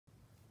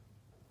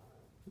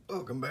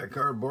Welcome back,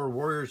 Cardboard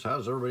Warriors.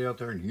 How's everybody out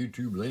there in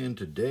YouTube land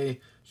today?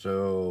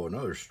 So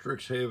another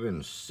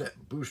Strixhaven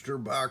set booster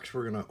box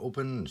we're gonna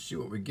open and see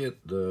what we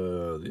get.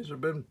 These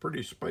have been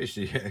pretty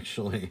spicy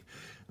actually.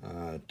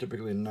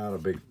 Typically not a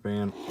big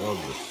fan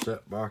of the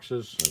set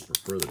boxes. I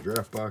prefer the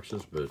draft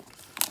boxes, but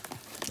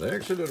they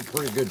actually did a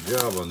pretty good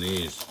job on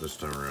these this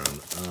time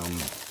around.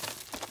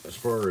 As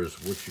far as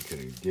what you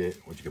can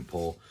get, what you can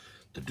pull,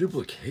 the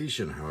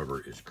duplication,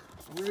 however, is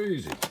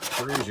crazy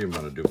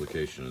amount of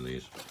duplication in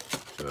these.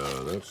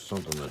 That's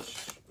something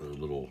that's a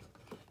little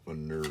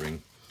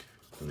unnerving.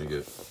 When you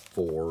get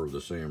 4 of the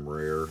same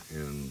rare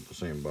in the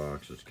same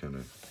box, it's kind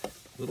of a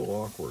little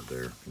awkward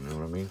there, you know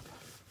what I mean?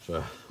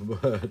 So,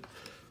 but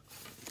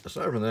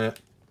aside from that,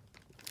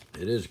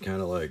 it is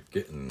kind of like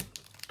getting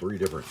 3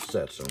 different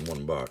sets in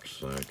one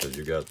box, because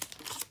you got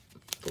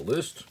the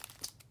list,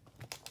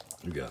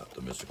 you got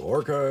the Mystical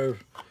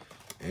Archive,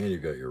 and you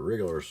got your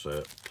regular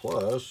set,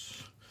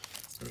 plus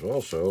there's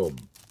also a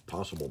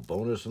possible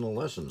bonus in the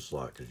lesson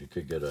slot, because you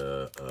could get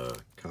a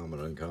common,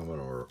 uncommon,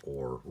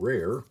 or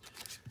rare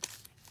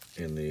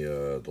in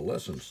the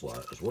lesson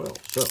slot as well.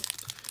 So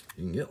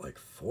you can get like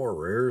 4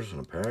 rares in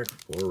a pack,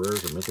 4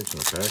 rares and mythics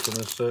in a pack in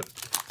this set,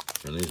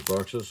 in these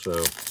boxes.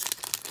 So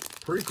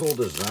pretty cool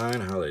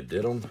design how they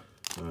did them.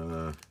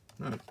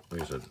 Not,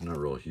 like I said, not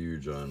real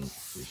huge on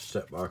these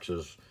set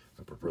boxes.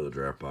 I prefer the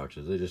draft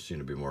boxes. They just seem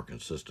to be more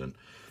consistent.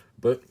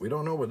 But we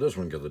don't know with this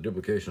one because the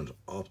duplication's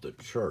off the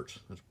charts.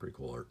 That's pretty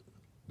cool art.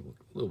 A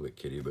little bit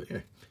kiddie, but yeah,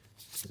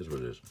 it is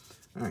what it is.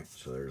 All right,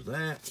 so there's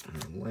that.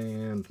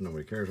 Land,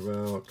 nobody cares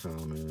about.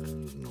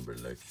 Commons,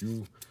 nobody likes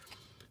you.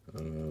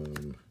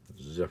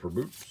 Zephyr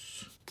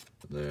Boots.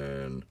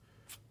 Then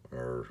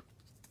our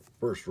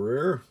first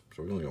rare.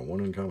 So we only got 1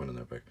 uncommon in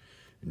that pack.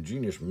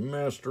 Ingenious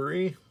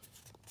Mastery.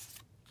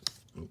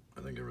 Oh,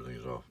 I think everything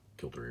is off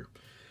kilter here.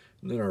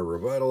 And then our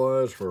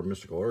Revitalize for our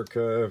Mystical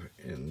Archive.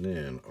 And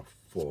then a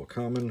full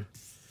common.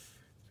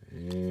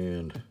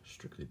 And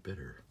Strictly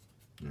Bitter.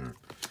 All right,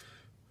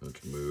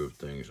 let's move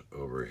things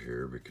over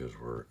here because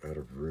we're out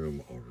of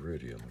room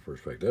already on the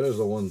first pack. That is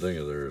the one thing,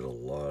 there's a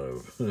lot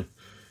of,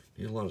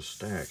 need a lot of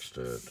stacks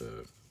to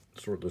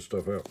sort this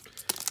stuff out.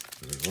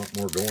 There's a lot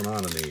more going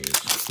on in these.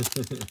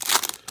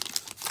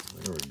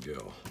 There we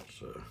go.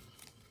 So,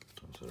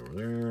 toss that over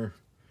there.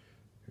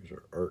 Here's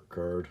our art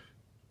card.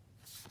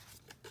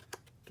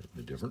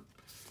 Definitely different.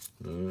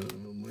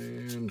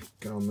 Land,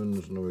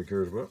 commons, nobody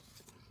cares about.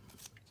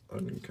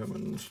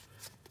 Uncommons.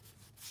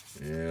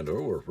 And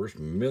our first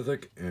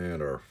mythic,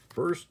 and our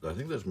first, I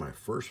think that's my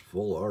first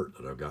full art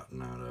that I've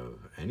gotten out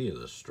of any of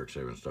this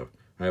Strixhaven stuff.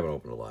 I haven't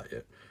opened a lot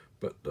yet,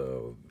 but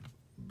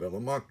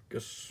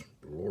Velamachus,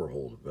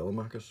 Lorehold,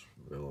 Velamachus,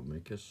 I don't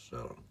know,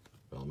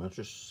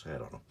 Velamachus, I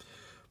don't know.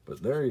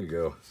 But there you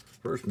go,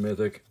 first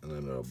mythic, and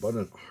then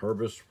Abundant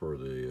Harvest for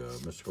the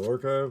Mystical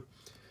Archive,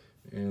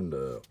 and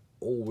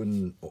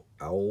Owlin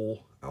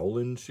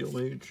Seal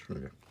Mage,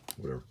 okay,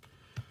 whatever.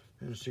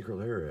 And a Secret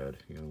Lair ad.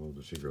 You gotta love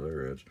the Secret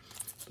Lair ads.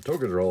 The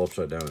tokens are all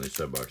upside down in these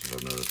set boxes,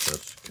 I've noticed.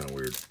 That's kind of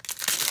weird.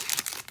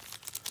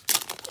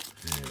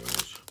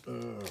 Anyways,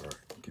 alright,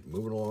 keep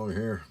moving along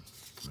here.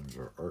 There's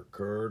our art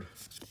card.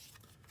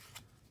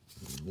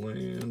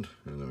 Land.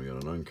 And then we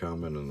got an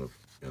uncommon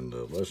in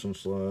the lesson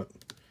slot.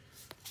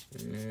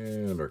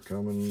 And our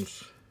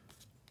commons.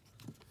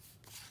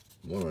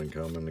 1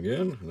 uncommon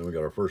again. And then we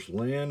got our first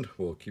land.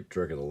 We'll keep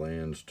track of the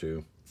lands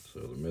too.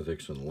 So the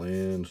mythics and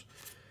lands.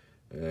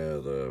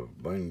 The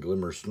Vine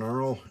Glimmer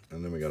Snarl,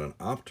 and then we got an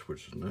Opt,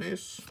 which is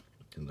nice,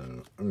 and then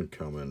an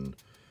uncommon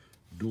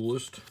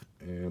Duelist,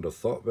 and a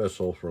Thought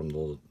Vessel from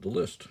the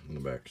list in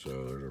the back.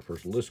 So there's our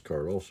first list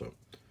card also.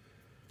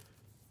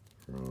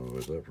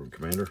 Is that from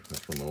Commander? That's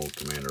from an old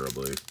Commander, I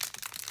believe.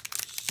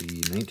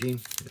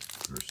 C19?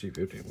 Or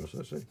C15, what's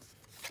that say?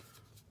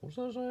 What's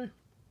that say?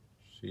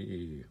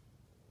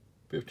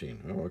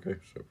 C15, oh okay,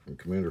 so from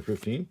Commander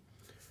 15,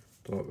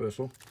 Thought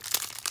Vessel.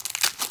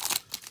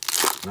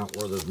 Not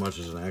worth as much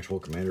as an actual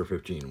Commander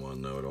 15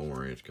 one, though. Don't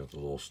worry, it's got the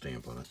little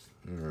stamp on it.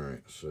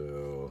 Alright,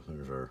 so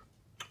there's our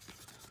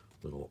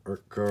little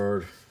art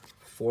card.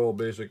 Foil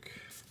basic.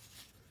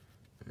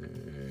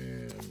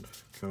 And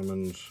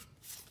commons.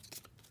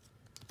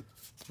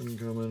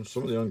 Uncommons.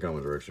 Some of the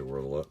uncommons are actually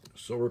worth a lot.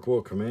 Silver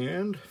Quill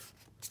Command.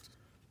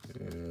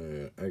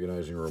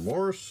 Agonizing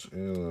Remorse.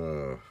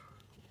 And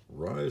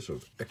Rise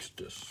of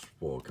Exodus.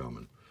 Foil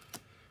common.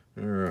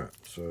 Alright,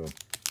 so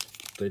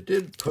they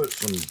did put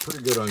some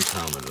pretty good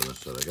uncommon in this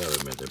set, I gotta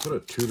admit. They put a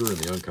tutor in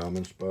the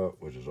uncommon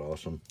spot, which is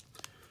awesome.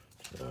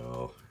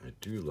 So, I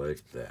do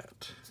like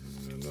that.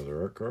 And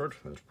another art card.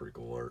 That's pretty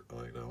cool art. I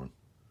like that one.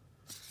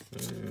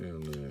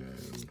 And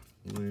then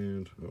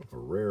land. Oh, a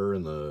rare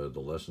in the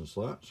lesson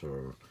slot.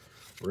 So,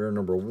 rare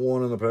number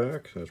 1 in the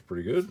pack. That's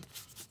pretty good.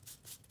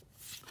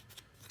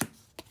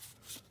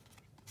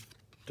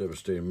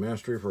 Devastating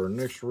Mastery for our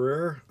next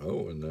rare.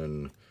 Oh, and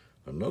then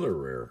another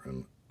rare.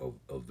 An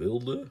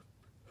Avilda,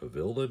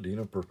 Dean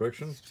of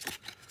Perfection,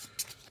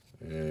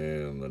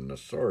 and the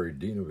Nasari,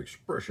 Dean of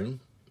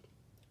Expression.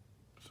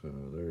 So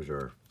there's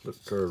our flip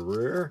card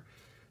rare.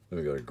 Then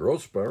we got a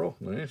Growth Spiral,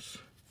 nice.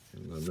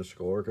 in the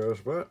Mystical Archive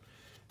spot,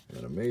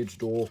 and a Mage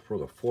Duel for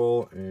the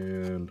foil,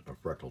 and a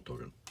Fractal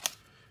token.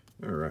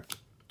 Alright,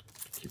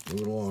 keep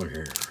moving along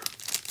here.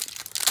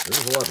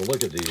 There's a lot to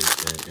look at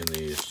these in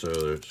these, so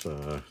it's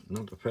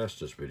not the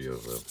fastest video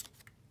though.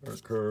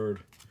 Art card,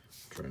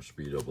 try and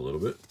speed up a little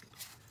bit.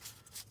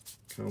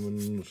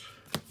 Commons,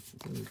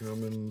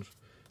 uncommons,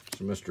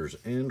 Semester's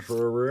End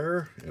for a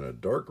rare, and a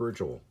Dark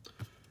Ritual.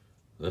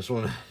 This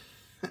one,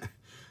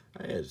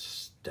 I had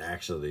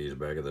stacks of these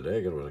back in the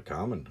day. It was a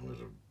common. It was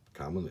a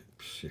common that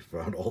you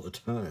found all the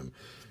time.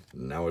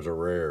 Now it's a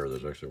rare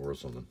that's actually worth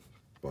something.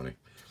 Funny.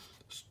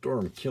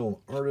 Storm Kiln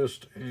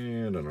Artist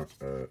and an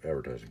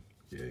advertising.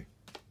 Yay.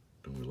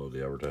 Don't we love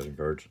the advertising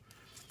cards?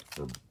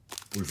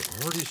 We've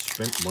already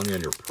spent money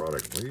on your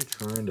product. Why are you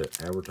trying to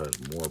advertise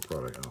more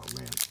product? Oh,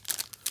 man.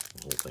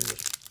 The whole thing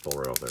just fell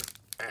right off there.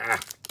 Ah!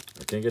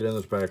 I can't get in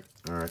this pack.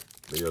 Alright,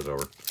 video's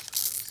over.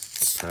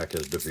 The pack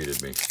has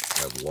defeated me.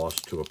 I've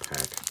lost to a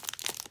pack.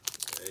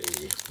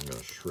 Hey, I'm going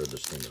to shred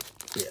this thing to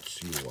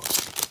bits. You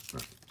watch.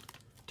 Right.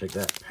 Take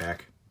that,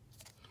 pack.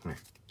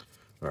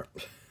 Alright.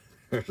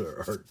 There's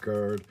our art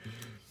card.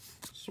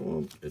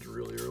 Swamp. It's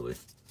really early.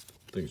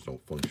 Things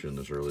don't function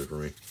this early for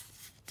me.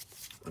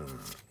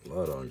 A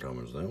lot of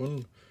uncommons. That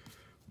one.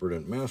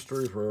 Verdant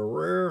Mastery for a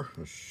rare.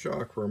 A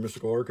Shock for a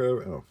Mystical Archive.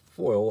 And a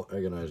foil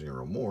Agonizing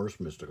Remorse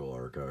Mystical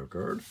Archive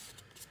card.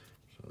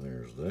 So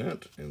there's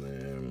that. And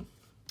then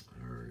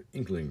our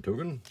Inkling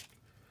token.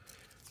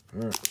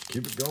 Alright, let's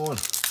keep it going.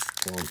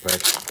 Come on,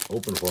 pack.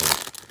 Open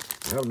funnel.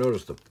 I have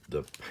noticed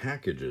the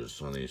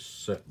packages on these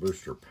set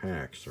booster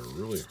packs are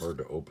really hard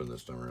to open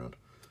this time around.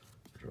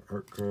 There's our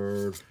art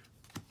card.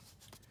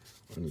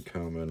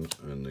 Uncommon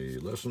in the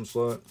lesson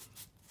slot.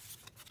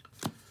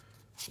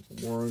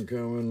 More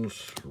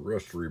uncommons.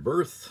 Rust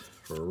Rebirth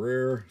for a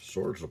rare.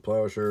 Swords of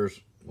Plowshares.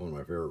 One of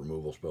my favorite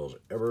removal spells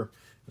ever.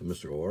 The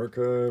Mystical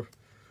Archive.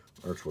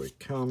 Archway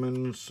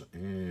Commons.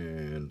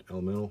 And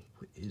Elemental.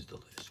 What is the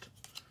list?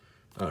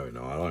 I don't even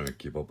know. I don't even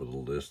keep up with the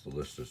list. The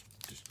list is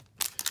just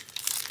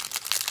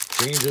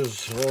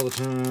changes all the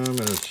time,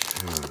 and it's,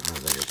 I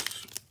think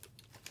it's,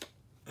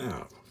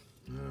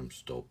 I'm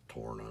still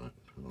torn on it.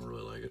 I don't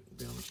really like it, to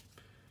be honest.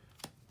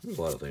 There's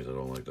a lot of things I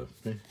don't like, though.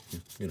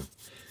 You know.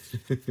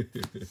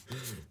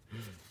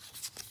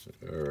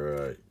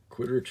 Alright,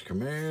 Quidrix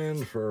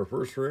Command for our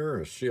first rare,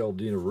 a CL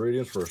Dean of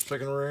Radiance for our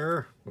second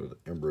rare, with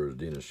Emperor's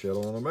Dean of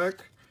Shadow on the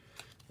back,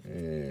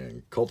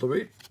 and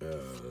Cultivate.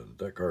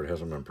 That card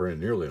hasn't been printed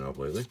nearly enough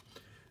lately.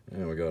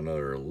 And we got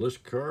another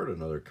list card,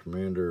 another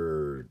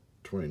Commander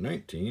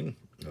 2019,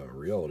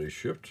 Reality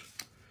Shift,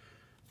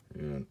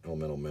 and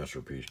Elemental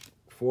Masterpiece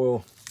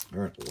foil.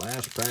 Alright,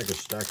 last pack is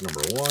stack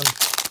number 1.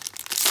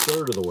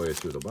 Third of the way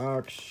through the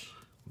box.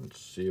 Let's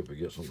see if we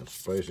get something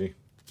spicy.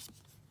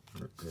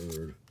 Art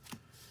card.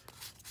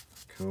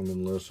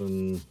 Common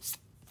lesson.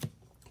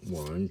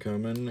 One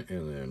uncommon,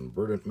 and then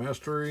Verdant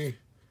Mastery,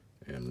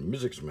 and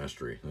Mizzix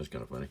Mastery. That's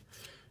kind of funny.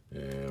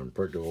 And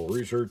Practical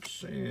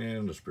Research,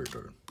 and a Spirit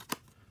token.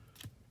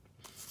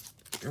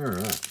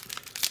 Alright.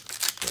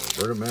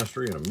 So, Verdant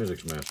Mastery and a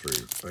Mizzix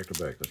Mastery. Back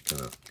to back.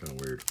 That's kind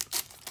of weird.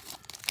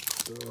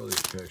 Oh,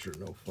 these packs are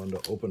no fun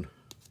to open.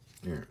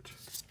 Alright.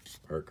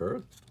 Art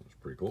card. That's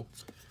pretty cool.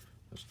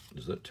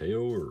 Is that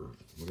Teo or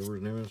whatever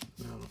his name is?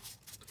 I don't know.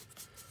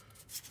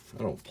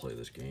 I don't play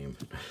this game.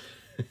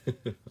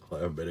 I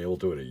haven't been able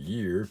to in a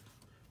year.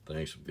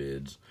 Thanks,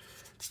 vids.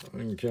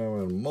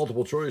 Uncommon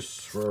multiple choice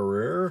for a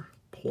rare.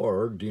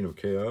 Plarg, Dean of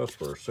Chaos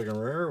for a second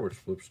rare, which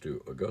flips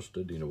to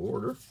Augusta, Dean of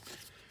Order.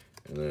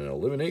 And then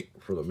Eliminate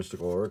for the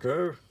Mystical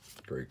Archive.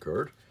 Great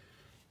card.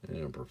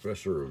 And a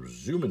Professor of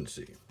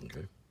Zoomancy.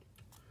 Okay.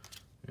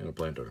 And a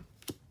plant token.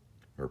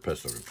 Or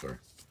pest token, sorry.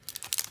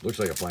 Looks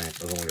like a plant.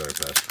 Doesn't look like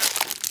a pest.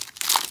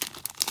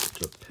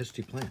 It's a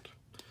pesty plant.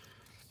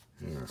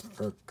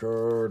 Art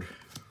card.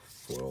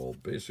 Foil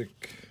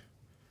basic.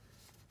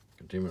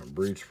 Containment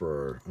Breach for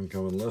our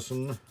uncommon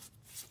lesson.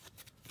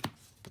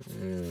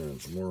 And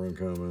some more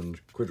uncommons.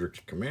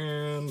 Quidrix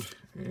Command.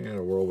 And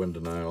a Whirlwind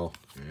Denial.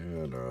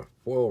 And a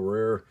foil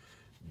rare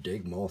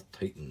Dagmoth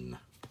Titan.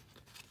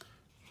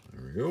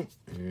 There we go.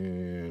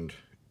 And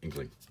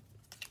Inkling.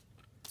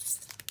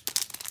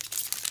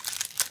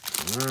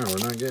 Alright,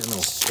 we're not getting a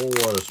whole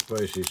lot of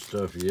spicy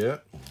stuff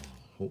yet.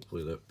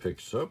 Hopefully that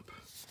picks up.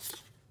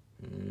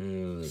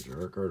 And there's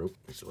your art card. Oh,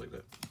 makes it like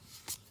that.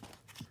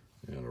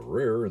 And a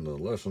rare in the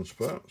lesson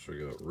spot. So we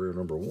got rare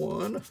number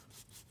 1.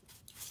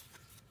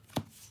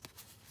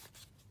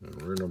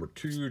 And rare number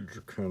 2,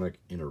 Draconic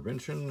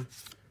Intervention.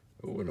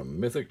 Oh, and a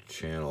Mythic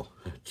Channel.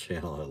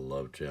 Channel, I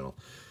love Channel.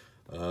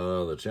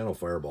 The Channel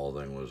Fireball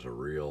thing was the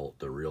real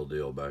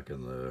deal back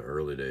in the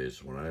early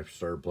days. When I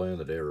started playing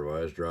the day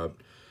Revised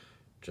dropped,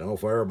 Channel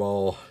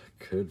Fireball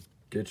could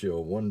get you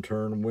a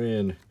 1-turn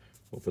win.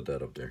 We'll put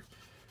that up there.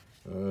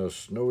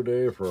 Snow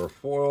Day for a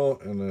foil,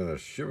 and then a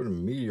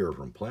Shivan Meteor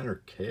from Planar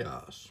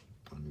Chaos.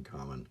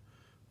 Uncommon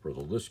for the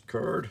list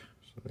card.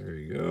 So there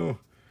you go.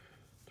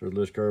 Third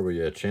list card, but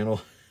yeah,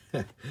 Channel.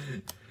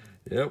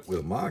 Yep,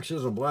 with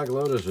Moxes and Black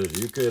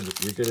Lotuses, you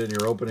could in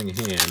your opening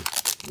hand,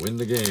 win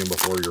the game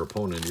before your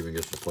opponent even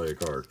gets to play a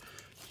card.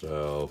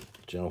 So,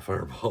 Channel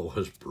Fireball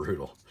was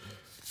brutal.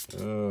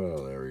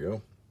 Oh, there we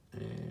go.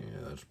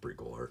 Yeah, that's pretty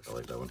cool art. I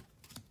like that one.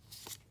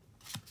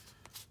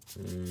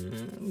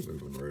 And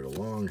moving right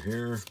along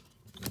here.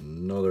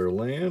 Another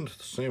land,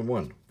 the same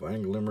one,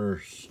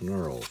 Vine-Glimmer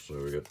Snarl.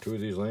 So we got 2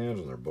 of these lands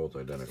and they're both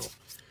identical.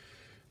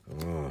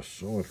 Oh,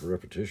 so much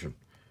repetition.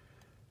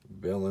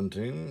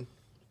 Valentin,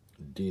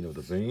 Dean of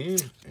the Vein,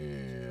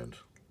 and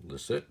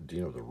Lisette,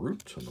 Dean of the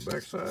Root on the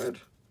backside.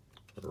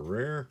 For a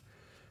rare.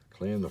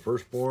 Claim the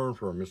Firstborn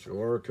for our Mystical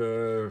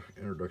Archive.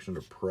 Introduction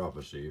to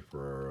Prophecy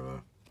for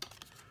our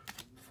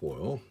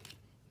foil.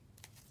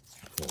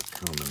 Foil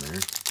common there.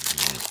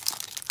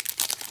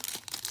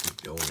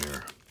 Keep going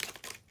here.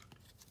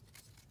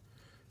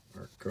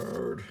 Our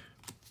card.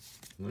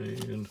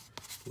 Land.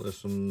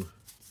 Listen.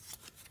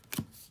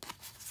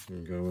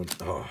 Going.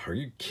 Oh, are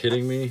you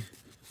kidding me?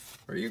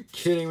 Are you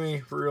kidding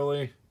me?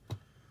 Really?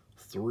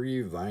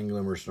 3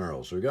 Vine-Glimmer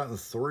Snarls. So we've gotten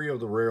 3 of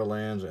the rare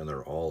lands, and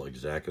they're all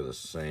exactly the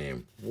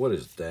same. What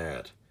is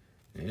that?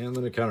 And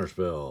then a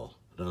counterspell.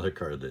 Another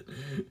card that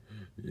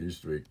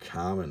used to be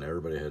common.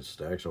 Everybody had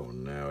stacks of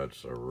them. Now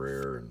it's a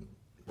rare and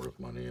worth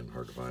money and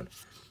hard to find.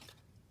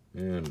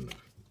 And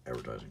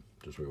advertising.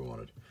 Just what we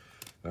wanted.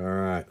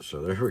 Alright,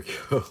 so there we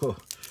go.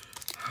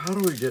 How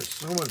do we get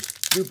so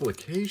much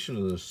duplication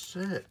in this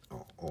set?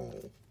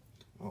 Oh,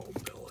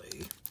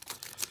 Billy.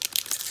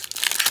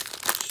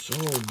 So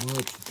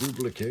much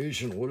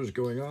duplication. What is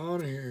going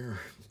on here?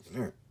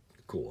 All right,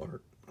 cool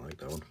art. I like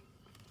that one.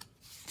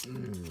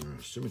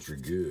 Symmetry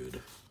good.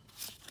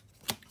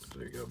 So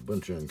you got a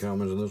bunch of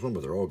uncommons in this one,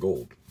 but they're all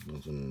gold.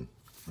 Nothing,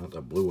 not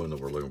that blue one that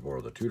we're looking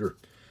for. The Tutor.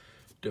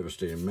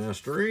 Devastating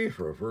Mastery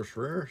for a first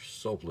rare.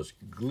 Selfless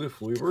Glyph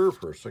Weaver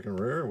for a second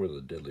rare with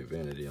a Deadly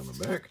Vanity on the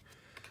back.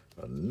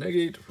 A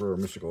Negate for a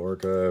Mystical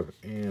Archive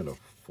and a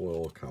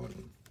foil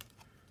common.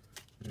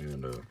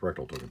 And a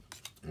Fractal Token.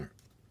 All right.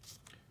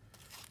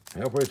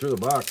 Halfway through the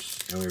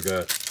box, and we've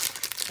got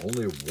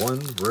only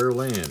 1 rare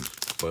land,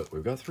 but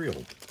we've got 3 of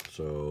them.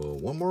 So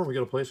 1 more, we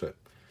got a playset.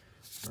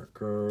 Our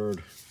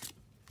card,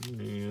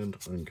 and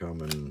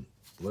uncommon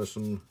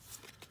lesson,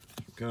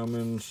 some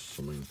commons,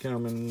 some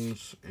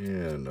uncommons,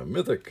 and a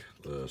mythic.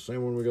 The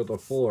same one we got the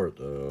full art,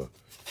 the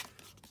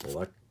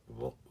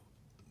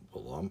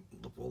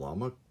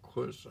Volama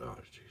quiz. Oh,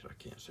 jeez, I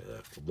can't say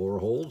that. The Lore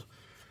Hold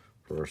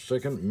for our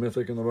second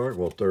mythic in the box.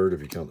 Well, third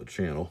if you count the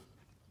channel.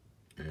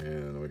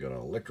 And we got an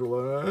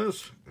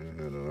Electrolyze and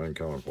an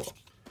uncommon foil.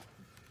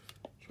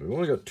 So we've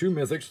only got 2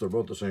 mythics. They're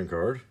both the same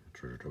card.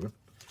 Treasure token.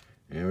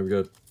 And we've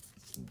got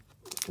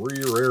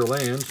 3 rare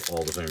lands,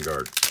 all the same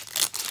card.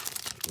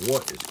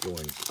 What is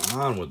going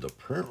on with the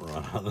print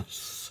run on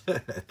this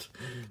set?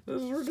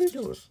 This is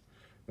ridiculous.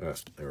 All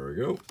right, there we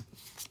go.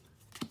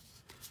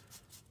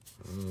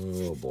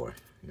 Oh boy.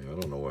 Yeah, I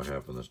don't know what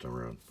happened this time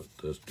around, but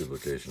this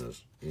duplication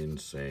is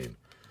insane.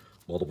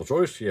 Multiple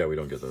choice? Yeah, we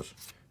don't get those.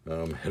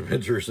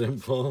 Adventurous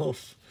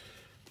Impulse,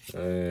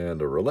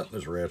 and a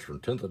Relentless Ratch from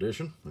 10th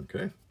edition,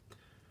 okay,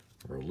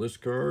 or a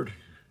list card,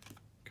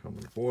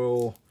 common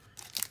foil,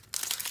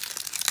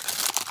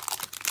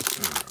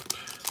 right.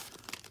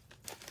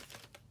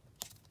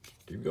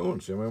 Keep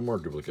going, see how many more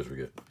duplicates we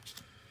get.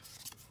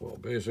 Foil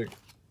basic,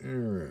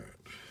 alright,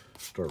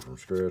 start from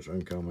scratch,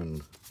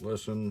 uncommon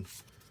lesson,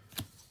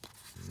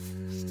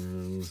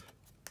 and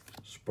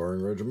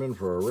Sparring Regimen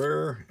for a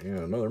rare, and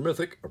another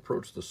mythic,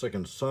 Approach the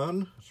Second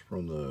Sun. It's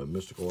from the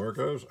Mystical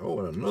Archives. Oh,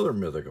 and another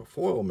mythic, a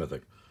foil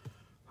mythic.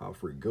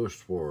 Hoffrey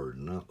Ghost Sword,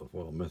 not the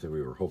foil mythic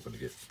we were hoping to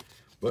get.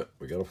 But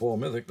we got a foil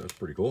mythic, that's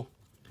pretty cool.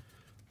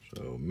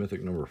 So,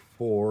 mythic number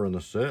 4 in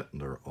the set,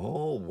 and they're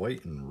all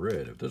white and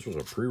red. If this was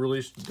a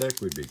pre-release deck,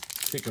 we'd be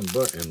kicking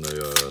butt in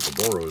the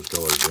Boros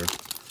colors here.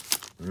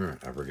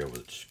 Alright, I forget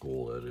what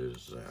school that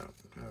is.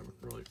 I haven't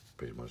really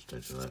paid much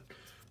attention to that.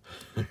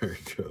 There we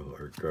go,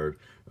 our card.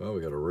 Oh,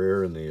 we got a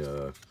rare in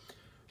the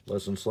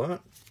lesson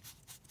slot.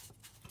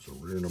 So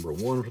rare number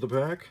 1 for the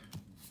pack.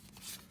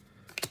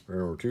 Rare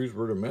number 2 is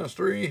Word of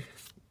Mastery.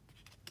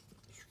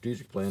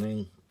 Strategic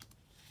Planning.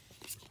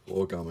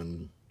 Full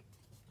common.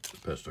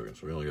 Pest token.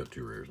 So we only got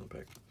 2 rares in the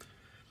pack.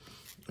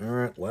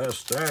 Alright, last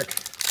stack.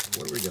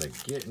 What are we going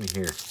to get in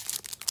here?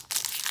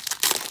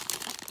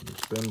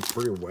 It's been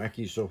pretty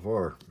wacky so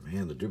far.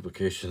 Man, the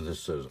duplication of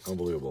this is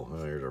unbelievable.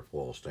 Oh, here's our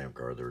foil stamp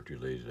card. They were too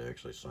lazy to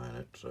actually sign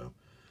it. So,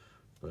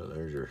 but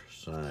there's your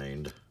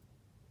signed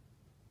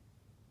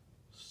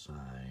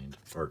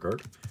art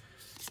card.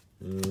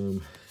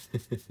 There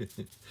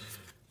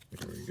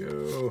we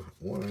go.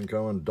 1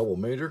 uncommon double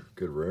major.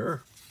 Good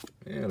rare.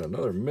 And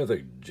another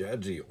mythic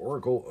Jadzi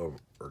Oracle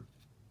of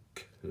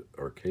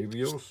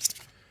Arcavios.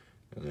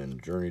 And then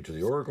Journey to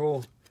the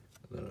Oracle.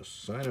 And then a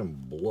Sign in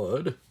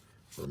Blood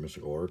for a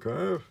Mystical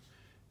Archive,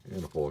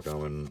 and a full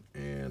common,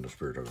 and a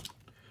Spirit Token.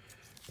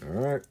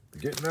 Alright,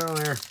 getting down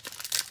there.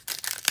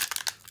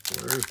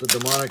 Where's the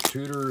demonic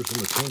tutors and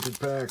the tainted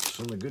packs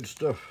and the good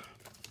stuff?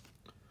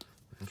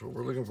 That's what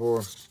we're looking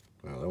for.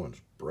 Wow, that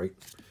one's bright.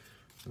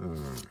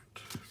 Alright.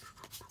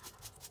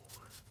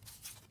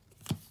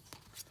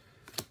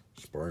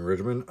 Sparring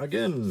Regimen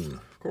again,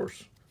 of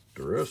course.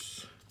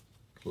 Duress,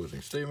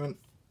 Closing Statement,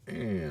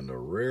 and a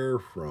rare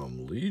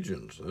from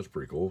Legions. That's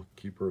pretty cool.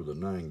 Keeper of the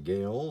Nine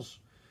Gales.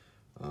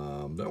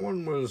 That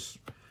one was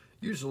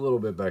used a little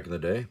bit back in the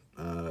day.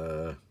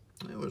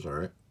 It was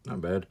alright, not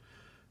bad.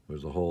 It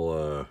was the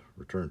whole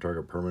return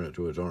target permanent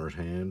to its owner's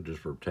hand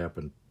just for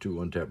tapping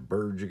 2 untapped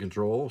birds you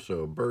control.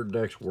 So bird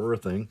decks were a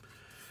thing.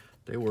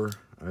 They were,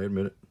 I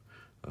admit it.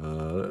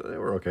 They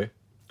were okay.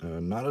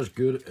 Not as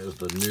good as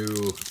the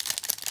new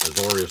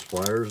Azorius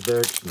Flyers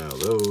decks. Now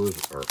those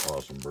are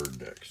awesome bird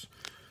decks.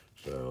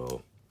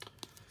 So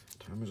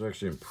time has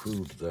actually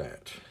improved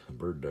that. The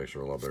bird decks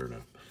are a lot better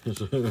now.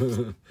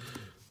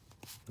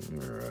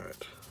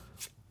 Alright.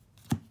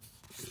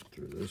 Get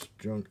through this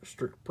junk.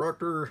 Strict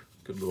Proctor.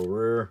 Good little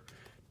rare.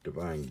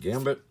 Divine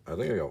Gambit. I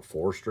think I got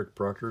 4 Strict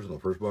Proctors in the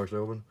first box I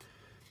opened.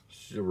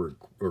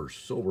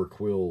 Silver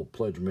Quill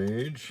Pledge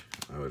Mage.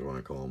 I always want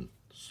to call them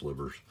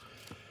slivers.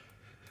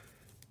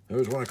 I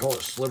always want to call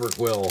it Sliver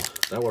Quill.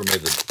 That would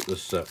have made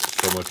this set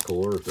so much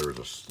cooler if there was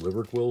a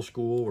Sliver Quill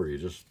school where you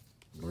just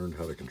learned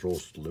how to control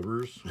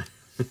slivers.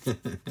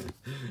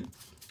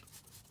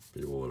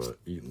 People would have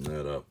eaten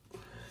that up.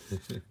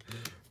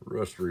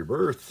 Rust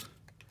Rebirth,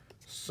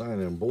 Sign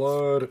in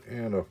Blood,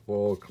 and a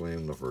Fall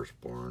Claim the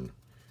Firstborn.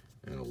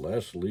 And a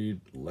Lashweed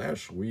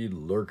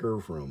Lurker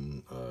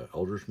from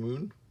Eldritch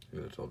Moon.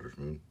 Yeah, that's Eldritch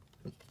Moon.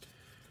 Yep.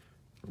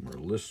 From our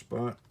list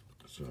spot.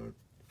 So,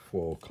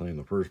 Fall Claim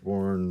the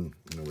Firstborn.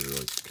 Nobody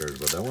really cares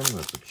about that one.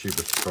 That's the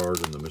cheapest card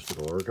in the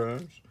Mystical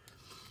Archives.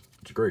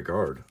 It's a great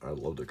card. I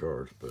love the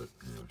card, but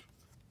you know,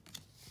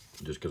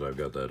 just because I've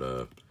got that,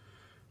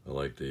 I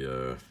like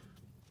the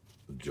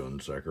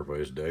Jund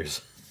sacrifice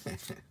decks.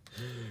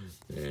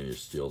 And you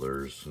steal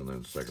theirs and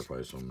then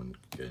sacrifice them and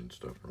gain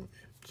stuff from it.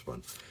 It's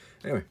fun.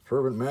 Anyway,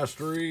 Fervent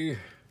Mastery,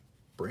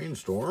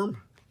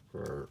 Brainstorm for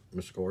our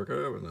Mystical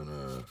Archive, and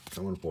then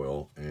Common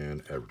Foil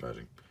and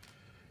Advertising.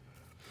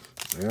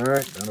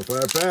 Alright, down to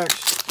 5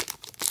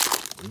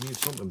 packs. We need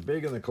something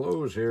big in the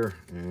close here,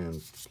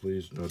 and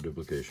please no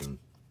duplication.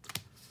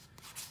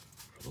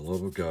 For the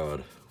love of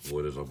God,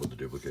 what is up with the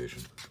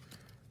duplication?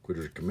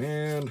 Quitter's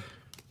Command,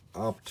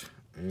 Opt,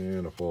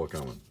 and a Fall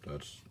Common.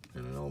 That's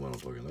in an elemental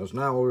token. That's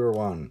not what we were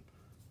wanting.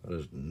 That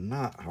is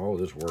not how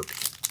this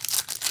works.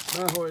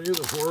 Not how I knew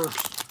this works.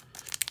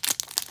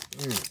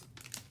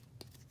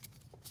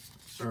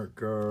 Art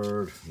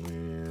card,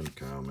 and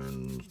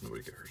commons,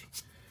 nobody cares.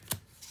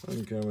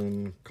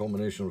 Uncommon,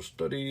 Culmination of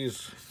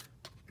Studies,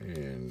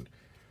 and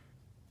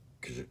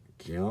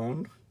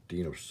Kion,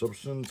 Dean of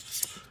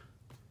Substance,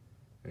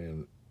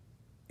 and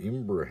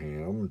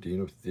Imbraham,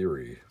 Dean of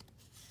Theory.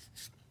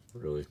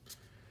 Really.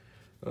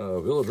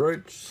 Village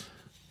Rights,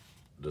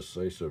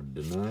 Decisive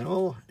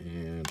Denial,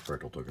 and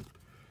Fractal Token.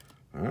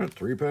 Alright,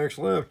 3 packs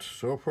left.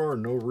 So far,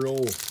 no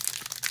real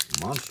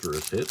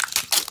monstrous hits.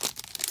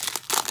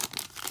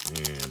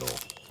 And a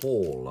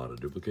whole lot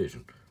of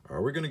duplication.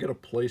 Are we going to get a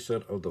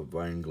playset of the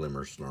Vine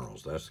Glimmer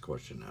Snarls? That's the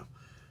question now.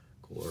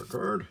 Cool art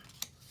card.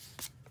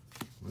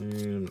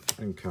 And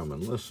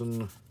Uncommon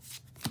Lesson.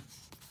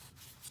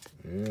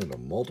 And a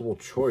multiple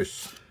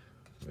choice,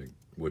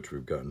 which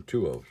we've gotten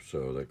 2 of.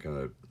 So that kind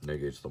of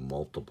negates the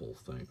multiple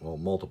thing. Well,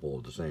 multiple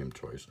of the same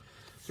choice.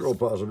 Throw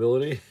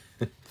possibility.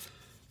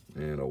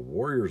 And a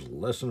Warrior's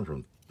Lesson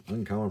from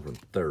Uncommon from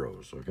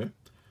Theros, okay?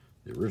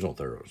 The original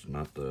Theros,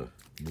 not the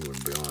new one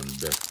Beyond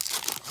Death.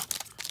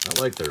 I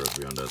like Theros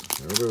Beyond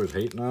Death. Everybody was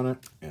hating on it,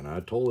 and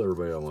I told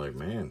everybody, I'm like,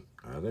 man,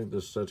 I think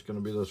this set's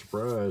going to be the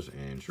surprise.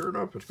 And sure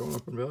enough, it's going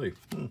up in value.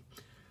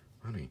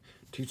 Funny.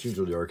 Teachings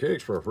of the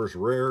Archaics for our first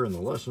rare in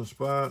the lesson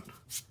spot.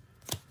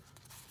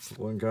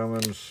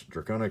 Uncommons,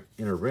 Draconic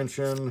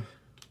Intervention,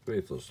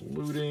 Faithless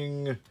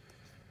Looting,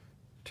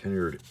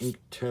 Tenured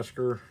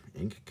Inkcaster,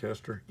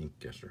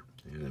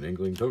 and an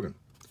Inkling Token.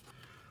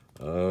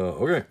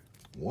 Okay,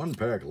 1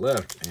 pack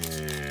left,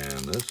 and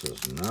this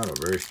is not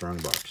a very strong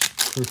box.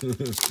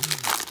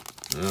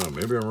 Now,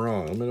 maybe I'm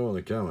wrong. Let me know in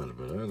the comments,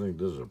 but I think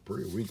this is a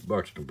pretty weak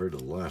box compared to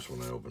the last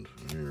one I opened.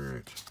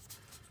 Alright.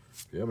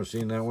 If you haven't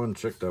seen that one,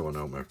 check that one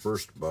out. My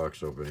first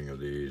box opening of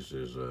these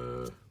is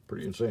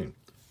pretty insane.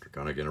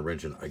 Draconic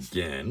Intervention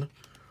again.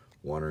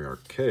 Wandering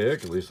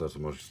Archaic, at least that's the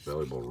most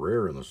valuable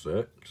rare in the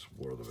set.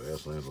 Explore the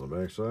Vast Lands on the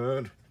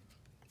backside.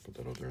 Put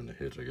that out there in the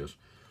hits, I guess.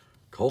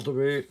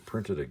 Cultivate,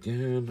 printed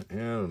again,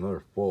 and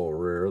another fall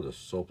rare, the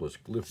Selfless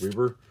Glyph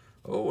Weaver.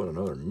 Oh, and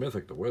another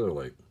Mythic, the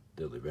Weatherlight.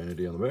 Deadly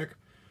Vanity on the back.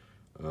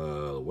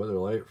 The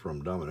Weatherlight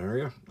from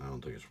Dominaria. I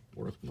don't think it's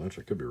worth much,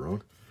 I could be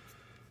wrong.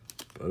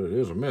 But it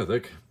is a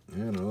Mythic,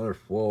 and another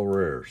fall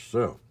rare.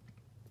 So,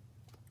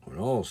 when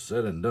all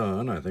said and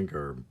done, I think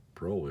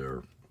probably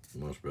our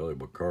most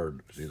valuable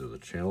card is either the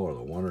Channel or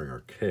the Wandering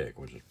Archaic,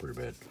 which is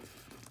pretty bad.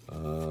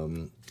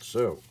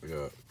 So we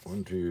got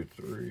 1, 2,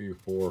 3,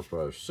 4,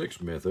 5, 6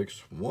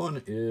 mythics.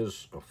 1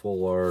 is a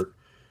full art,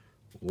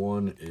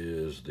 1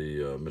 is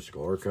the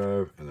Mystical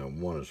Archive, and then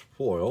 1 is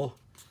foil,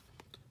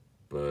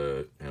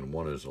 and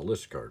 1 is a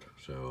list card.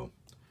 So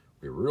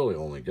we really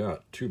only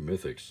got 2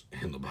 mythics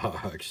in the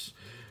box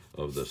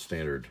of the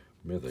standard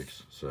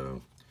mythics.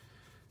 So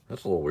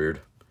That's a little weird.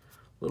 A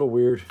little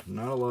weird.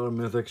 Not a lot of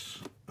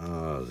mythics.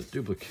 The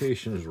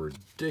duplication is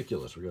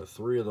ridiculous. We got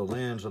 3 of the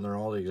lands and they're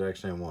all the exact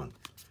same one.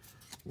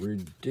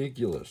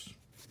 Ridiculous.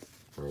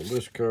 For our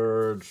list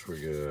cards, we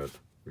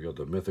got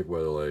the mythic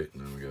Weatherlight,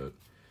 and then we got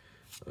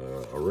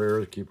a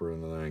rare Keeper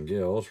of the Nine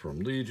Gales from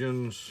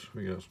Legions.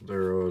 We got some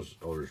Theros,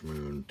 Elder's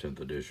Moon,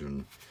 10th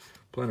edition,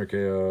 Planar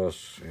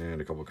Chaos,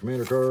 and a couple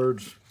commander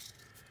cards.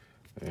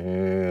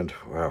 And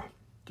wow,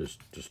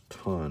 just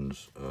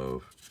tons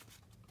of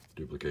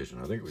duplication.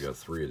 I think we got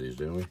 3 of these,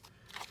 didn't we?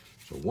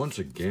 So once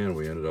again,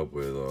 we ended up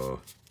with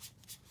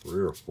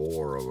 3 or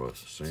 4 of a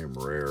same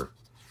rare.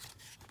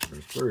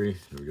 There's 3.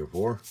 Did we get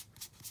 4?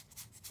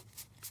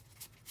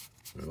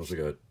 We also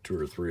got 2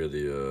 or 3 of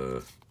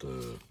the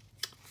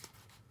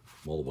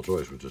multiple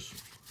choice, which is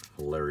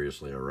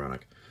hilariously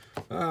ironic.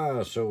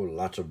 So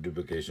lots of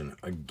duplication.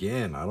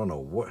 Again, I don't know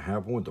what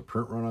happened with the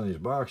print run on these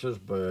boxes,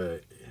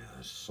 but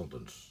yeah,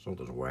 something's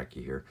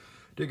wacky here.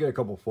 Did get a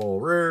couple foil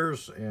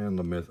rares and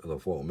the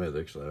foil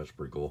mythics, so that's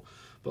pretty cool.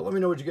 But let me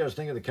know what you guys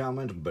think in the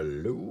comments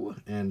below,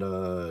 and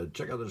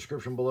check out the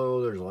description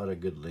below. There's a lot of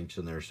good links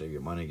in there. Save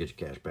your money, get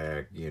your cash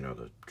back, you know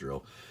the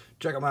drill.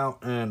 Check them out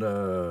and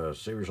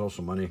save yourself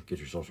some money, get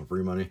yourself some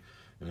free money,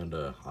 and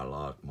I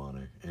like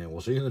money. And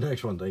we'll see you in the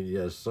next one. Thank you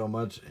guys so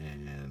much,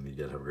 and you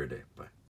guys have a great day. Bye.